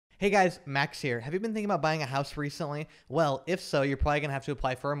Hey guys, Max here. Have you been thinking about buying a house recently? Well, if so, you're probably going to have to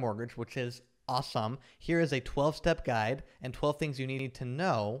apply for a mortgage, which is awesome. Here is a 12-step guide and 12 things you need to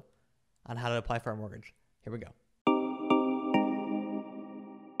know on how to apply for a mortgage. Here we go.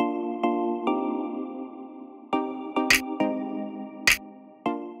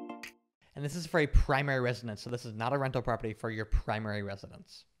 And this is for a primary residence, so this is not a rental property for your primary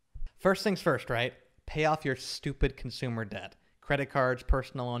residence. First things first, right? Pay off your stupid consumer debt. Credit cards,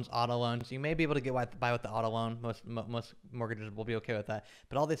 personal loans, auto loans. You may be able to get by with the auto loan. Most mortgages will be okay with that.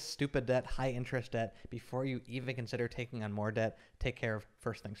 But all this stupid debt, high interest debt, before you even consider taking on more debt, take care of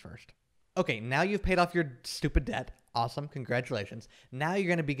first things first. Okay, now you've paid off your stupid debt. Awesome, congratulations. Now you're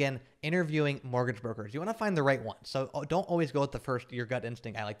going to begin interviewing mortgage brokers. You want to find the right one. So don't always go with the first, your gut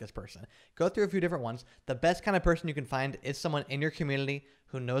instinct, I like this person. Go through a few different ones. The best kind of person you can find is someone in your community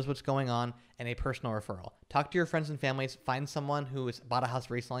who knows what's going on and a personal referral. Talk to your friends and families. Find someone who has bought a house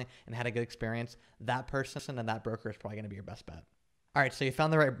recently and had a good experience. That person and that broker is probably going to be your best bet. All right, so you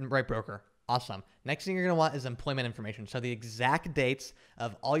found the right broker. Awesome. Next thing you're going to want is employment information. So the exact dates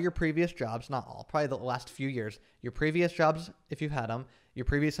of all your previous jobs, not all, probably the last few years, your previous jobs, if you've had them, your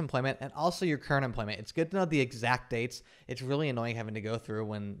previous employment, and also your current employment. It's good to know the exact dates. It's really annoying having to go through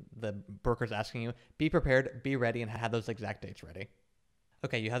when the broker's asking you. Be prepared, be ready, and have those exact dates ready.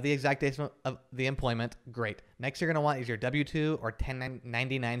 Okay, you have the exact dates of the employment. Great. Next you're going to want is your W-2 or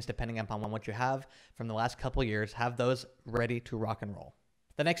 1099s, depending upon what you have from the last couple years. Have those ready to rock and roll.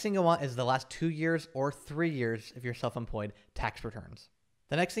 The next thing you'll want is the last 2 years or 3 years, if you're self-employed, tax returns.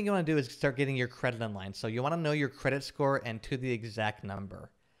 The next thing you want to do is start getting your credit in line. So you want to know your credit score and to the exact number.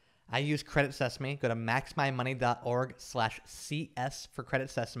 I use Credit Sesame. Go to maxmymoney.org/CS for Credit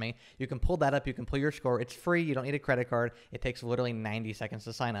Sesame. You can pull that up. You can pull your score. It's free. You don't need a credit card. It takes literally 90 seconds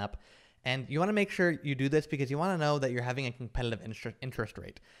to sign up. And you want to make sure you do this because you want to know that you're having a competitive interest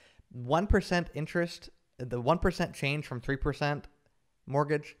rate. 1% interest, the 1% change from 3%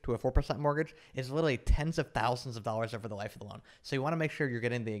 mortgage to a 4% mortgage is literally tens of thousands of dollars over the life of the loan. So you want to make sure you're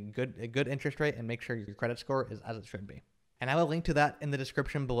getting a good interest rate and make sure your credit score is as it should be. And I will link to that in the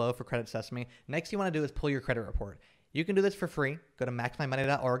description below for Credit Sesame. Next you want to do is pull your credit report. You can do this for free. Go to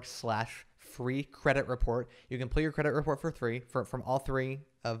maxmymoney.org/free credit report. You can pull your credit report for free from all three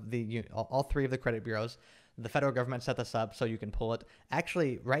of the credit bureaus. The federal government set this up so you can pull it.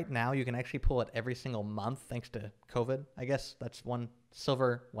 Actually, right now, you can actually pull it every single month thanks to COVID. I guess that's one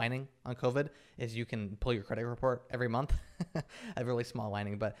silver lining on COVID is you can pull your credit report every month. A really small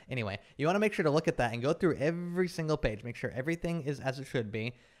lining. But anyway, you want to make sure to look at that and go through every single page. Make sure everything is as it should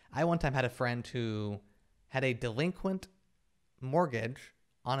be. I one time had a friend who had a delinquent mortgage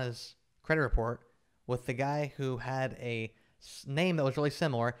on his credit report with the guy who had a name that was really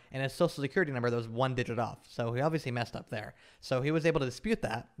similar and his social security number that was 1 digit off. So he obviously messed up there. So he was able to dispute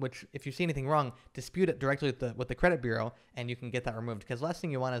that, which if you see anything wrong, dispute it directly with the credit bureau and you can get that removed. Because the last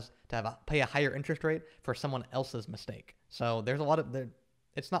thing you want is to pay a higher interest rate for someone else's mistake. So there's a lot of,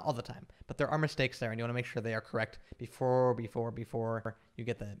 it's not all the time, but there are mistakes there and you want to make sure they are correct before you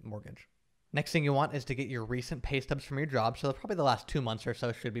get the mortgage. Next thing you want is to get your recent pay stubs from your job. So probably the last 2 months or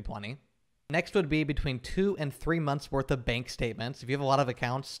so should be plenty. Next would be between 2 and 3 months worth of bank statements. If you have a lot of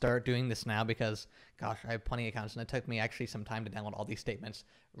accounts, start doing this now because, gosh, I have plenty of accounts and it took me actually some time to download all these statements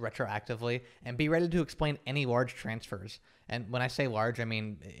retroactively and be ready to explain any large transfers. And when I say large, I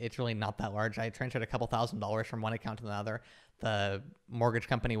mean, it's really not that large. I transferred a couple $1,000s from one account to another. The mortgage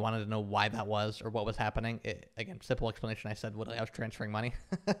company wanted to know why that was or what was happening. Again, simple explanation. I said, well, I was transferring money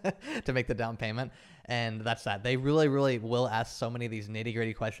to make the down payment. And that's that. They really, really will ask so many of these nitty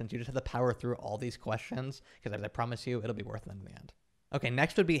gritty questions. You just have to power through all these questions because as I promise you, it'll be worth it in the end. Okay,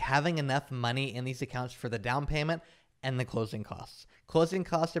 next would be having enough money in these accounts for the down payment and the closing costs. Closing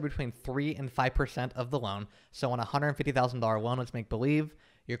costs are between 3 and 5% of the loan. So on a $150,000 loan, let's make believe,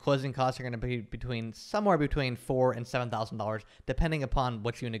 your closing costs are going to be somewhere between $4,000 and $7,000, depending upon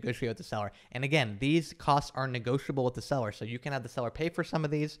what you negotiate with the seller. And again, these costs are negotiable with the seller, so you can have the seller pay for some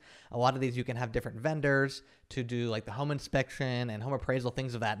of these. A lot of these you can have different vendors to do like the home inspection and home appraisal,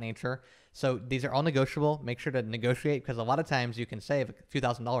 things of that nature. So these are all negotiable. Make sure to negotiate because a lot of times you can save a few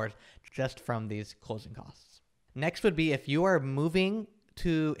 $1,000s just from these closing costs. Next would be if you are moving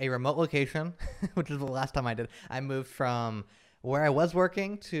to a remote location, which is the last time I did. I moved from where I was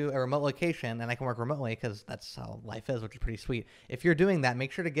working to a remote location, and I can work remotely because that's how life is, which is pretty sweet. If you're doing that,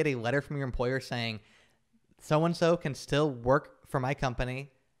 make sure to get a letter from your employer saying, so-and-so can still work for my company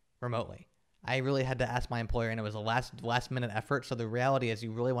remotely. I really had to ask my employer, and it was a last minute effort. So the reality is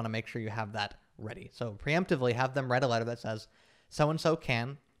you really want to make sure you have that ready. So preemptively have them write a letter that says, so-and-so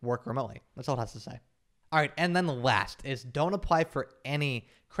can work remotely. That's all it has to say. All right, and then the last is don't apply for any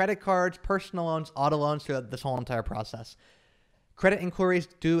credit cards, personal loans, auto loans throughout this whole entire process. Credit inquiries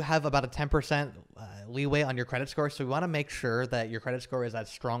do have about a 10% leeway on your credit score, so we want to make sure that your credit score is as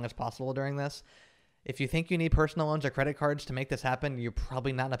strong as possible during this. If you think you need personal loans or credit cards to make this happen, you're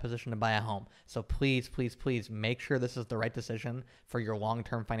probably not in a position to buy a home. So please, please, please make sure this is the right decision for your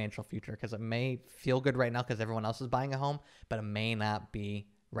long-term financial future, because it may feel good right now because everyone else is buying a home, but it may not be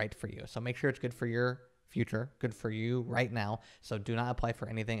right for you. So make sure it's good for your future, good for you right now. So do not apply for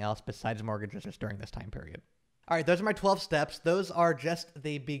anything else besides mortgages just during this time period. All right, those are my 12 steps. Those are just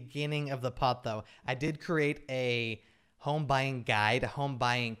the beginning of the pot, though. I did create a home buying guide, a home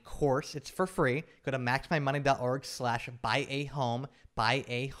buying course. It's for free. Go to maxmymmoney.org/buy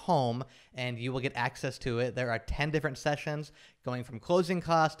a home, and you will get access to it. There are 10 different sessions going from closing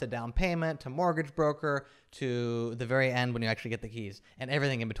costs to down payment to mortgage broker to the very end when you actually get the keys and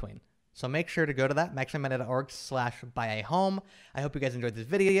everything in between. So make sure to go to that, maxmymmoney.org/buy a home. I hope you guys enjoyed this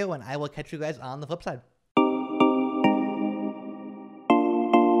video, and I will catch you guys on the flip side.